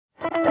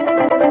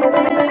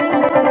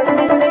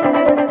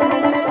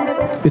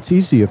It's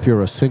easy if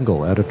you're a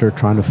single editor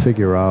trying to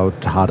figure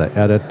out how to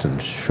edit and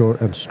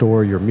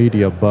store your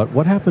media, but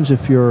what happens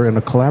if you're in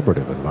a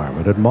collaborative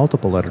environment and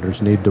multiple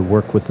editors need to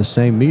work with the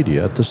same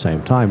media at the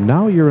same time?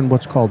 Now you're in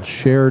what's called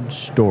shared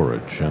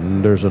storage,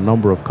 and there's a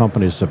number of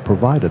companies that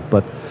provide it,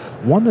 but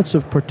one that's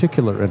of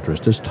particular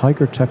interest is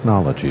Tiger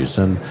Technologies,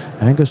 and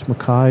Angus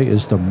Mackay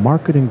is the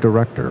marketing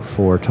director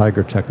for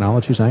Tiger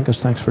Technologies.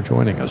 Angus, thanks for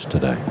joining us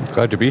today.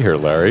 Glad to be here,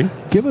 Larry.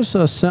 Give us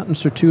a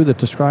sentence or two that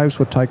describes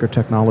what Tiger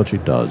Technology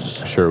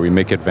does. Sure, we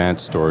make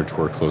advanced storage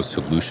workflow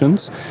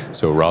solutions.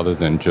 So rather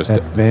than just...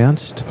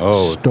 Advanced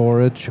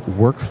storage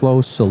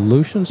workflow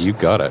solutions? You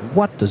got it.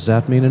 What does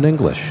that mean in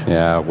English?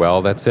 Yeah,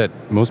 well, that's it.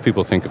 Most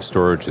people think of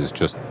storage as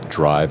just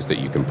drives that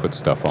you can put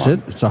stuff on.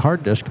 That's it. It's a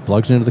hard disk,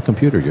 plugs into the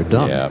computer, you're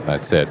done. Yeah,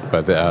 that's it.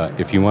 But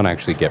if you want to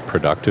actually get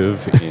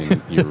productive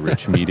in your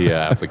rich media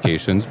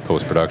applications,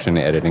 post-production,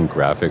 editing,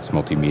 graphics,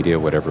 multimedia,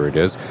 whatever it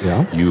is,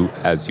 you,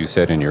 as you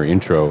said in your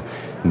intro,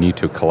 need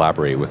to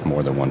collaborate with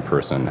more than one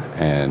person.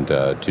 And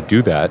to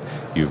do that,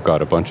 you've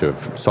got a bunch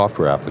of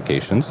software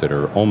applications that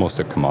are almost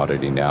a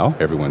commodity now.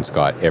 Everyone's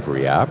got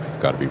every app. You've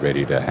got to be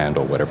ready to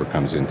handle whatever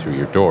comes in through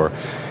your door.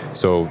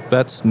 So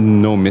that's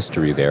no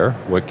mystery there.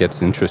 What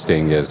gets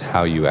interesting is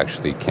how you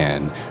actually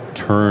can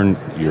turn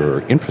your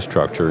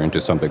infrastructure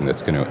into something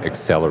that's going to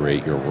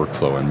accelerate your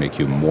workflow and make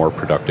you more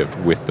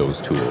productive with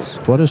those tools.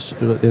 What does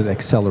it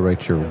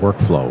accelerate your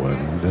workflow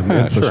and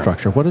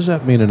infrastructure? Sure. What does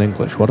that mean in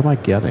English? What am I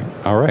getting?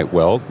 All right,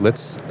 well,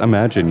 let's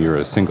imagine you're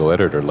a single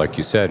editor, like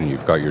you said, and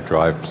you've got your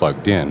drive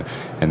plugged in,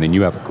 and then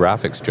you have a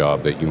graphics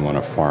job that you want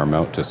to farm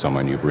out to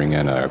someone. You bring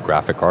in a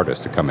graphic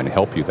artist to come and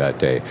help you that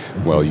day.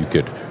 Well, you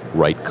could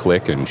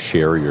right-click and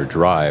share your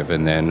drive,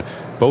 and then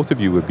both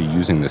of you would be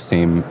using the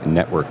same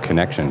network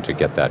connection to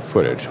get that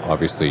footage.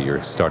 Obviously,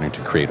 you're starting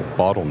to create a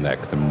bottleneck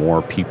the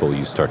more people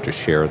you start to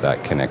share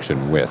that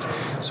connection with.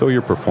 So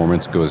your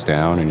performance goes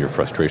down and your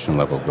frustration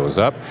level goes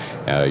up.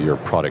 Your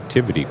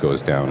productivity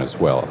goes down as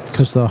well.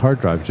 Because the hard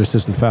drive just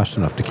isn't fast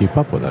enough to keep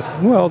up with it.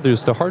 Well,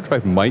 the hard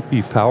drive might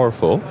be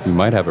powerful. You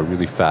might have a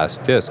really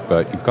fast disk,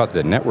 but you've got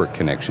the network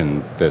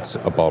connection that's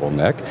a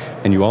bottleneck.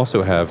 And you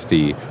also have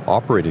the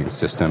operating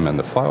system and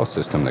the file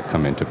system that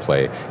come into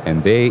play.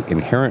 And they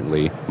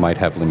inherently might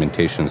have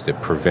limitations that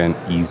prevent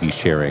easy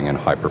sharing and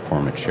high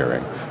performance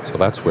sharing. So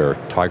that's where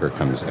Tiger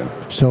comes in.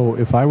 So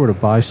if I were to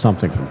buy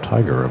something from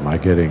Tiger, am I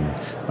getting,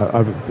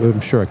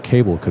 I'm sure a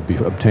cable could be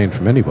obtained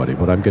from anybody,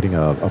 but I'm getting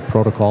a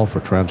protocol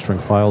for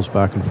transferring files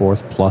back and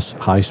forth, plus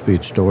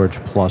high-speed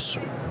storage, plus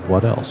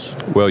what else?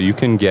 Well, you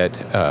can get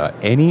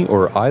any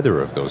or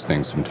either of those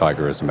things from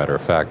Tiger, as a matter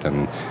of fact,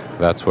 and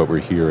that's what we're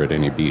here at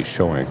NAB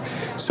showing.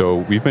 So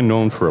we've been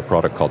known for a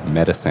product called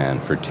Metasan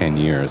for 10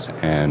 years,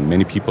 and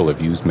many people have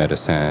used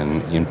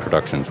Metasan in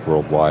productions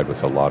worldwide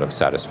with a lot of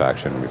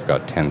satisfaction. We've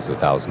got tens of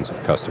thousands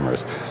of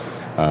customers.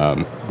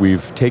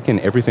 We've taken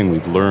everything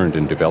we've learned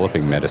in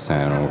developing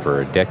Metasan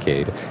over a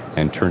decade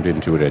and turned it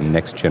into a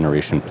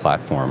next-generation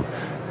platform.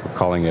 We're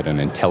calling it an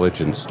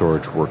intelligent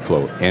storage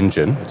workflow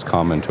engine. It's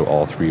common to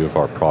all three of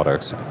our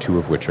products, two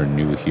of which are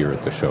new here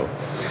at the show.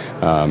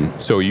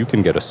 So you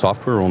can get a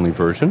software-only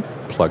version,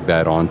 plug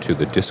that onto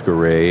the disk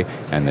array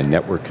and the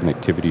network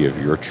connectivity of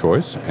your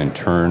choice, and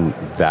turn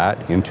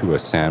that into a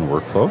SAN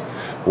workflow.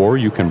 Or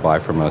you can buy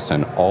from us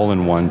an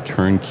all-in-one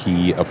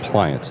turnkey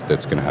appliance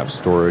that's going to have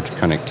storage,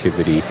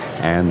 connectivity,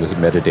 and the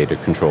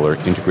metadata controller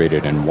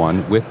integrated in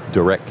one with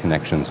direct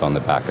connections on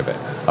the back of it.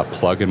 A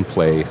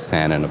plug-and-play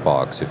SAN in a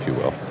box, if you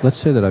will. Let's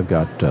say that I've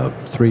got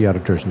 3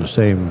 editors in the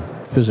same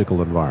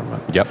physical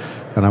environment. Yep.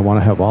 And I want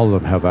to have all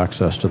of them have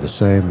access to the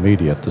same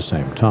media at the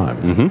same time.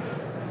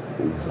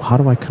 Mm-hmm. How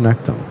do I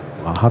connect them?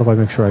 How do I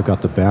make sure I've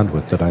got the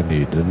bandwidth that I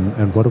need?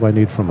 And what do I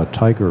need from a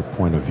Tiger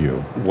point of view?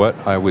 What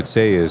I would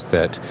say is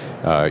that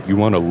you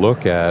want to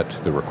look at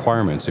the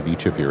requirements of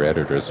each of your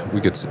editors.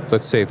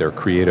 Let's say they're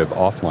creative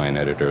offline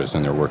editors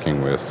and they're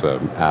working with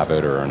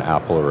Avid or an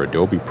Apple or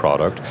Adobe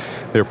product.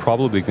 They're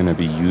probably going to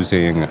be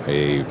using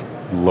a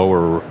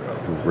lower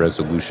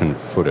resolution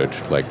footage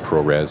like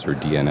ProRes or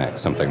DNX,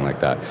 something like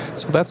that.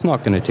 So that's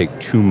not going to take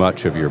too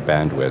much of your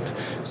bandwidth.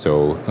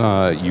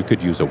 So you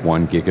could use a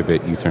 1 gigabit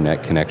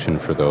Ethernet connection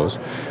for those.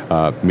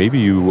 Maybe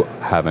you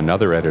have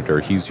another editor,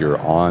 he's your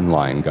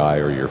online guy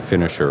or your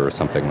finisher or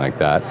something like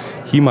that.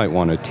 He might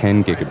want a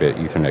 10 gigabit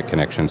Ethernet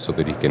connection so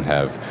that he can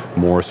have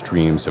more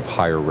streams of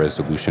higher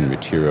resolution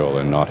material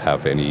and not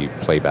have any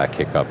playback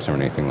hiccups or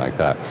anything like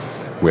that.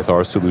 With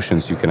our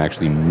solutions, you can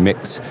actually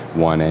mix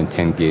 1 and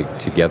 10 gig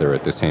together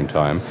at the same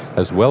time,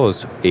 as well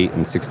as 8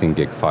 and 16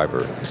 gig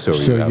fiber. So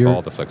you have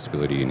all the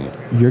flexibility you need.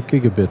 You're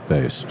gigabit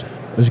based.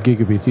 Is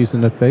gigabit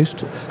Ethernet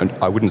based? And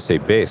I wouldn't say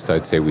based.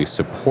 I'd say we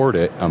support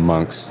it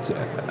amongst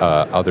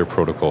other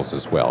protocols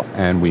as well,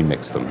 and we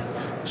mix them.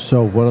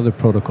 So what other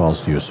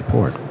protocols do you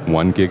support?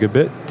 1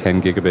 gigabit, 10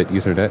 gigabit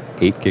Ethernet,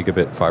 8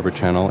 gigabit fiber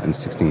channel, and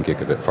 16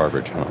 gigabit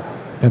fiber channel.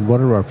 And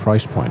what are our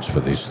price points for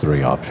these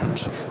 3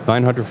 options?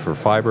 $900 for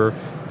fiber,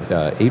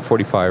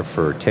 $845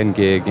 for 10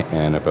 gig,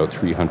 and about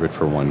 $300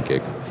 for 1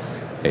 gig.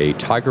 A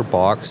Tiger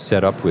box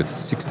set up with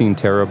 16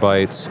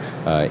 terabytes,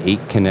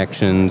 8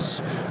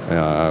 connections,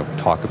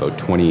 talk about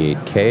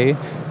 28K,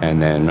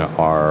 and then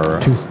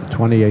our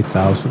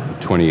 28,000.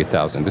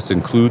 28,000. This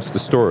includes the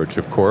storage,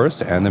 of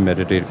course, and the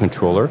metadata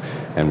controller.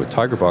 And with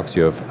TigerBox,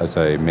 you have, as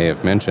I may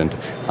have mentioned,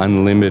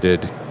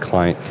 unlimited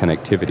client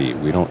connectivity.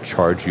 We don't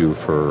charge you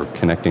for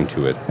connecting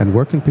to it. And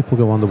where can people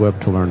go on the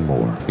web to learn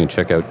more? You can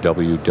check out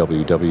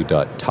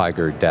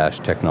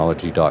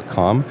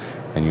www.tiger-technology.com,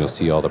 and you'll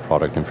see all the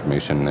product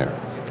information there.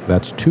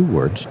 That's two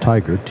words,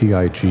 Tiger,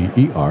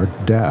 Tiger,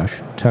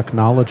 dash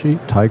technology,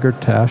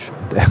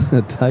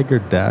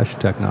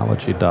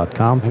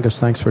 tiger-technology.com. Angus,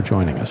 thanks for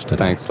joining us today.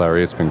 Thanks,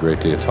 Larry. It's been great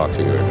to talk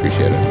to you. I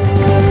appreciate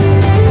it.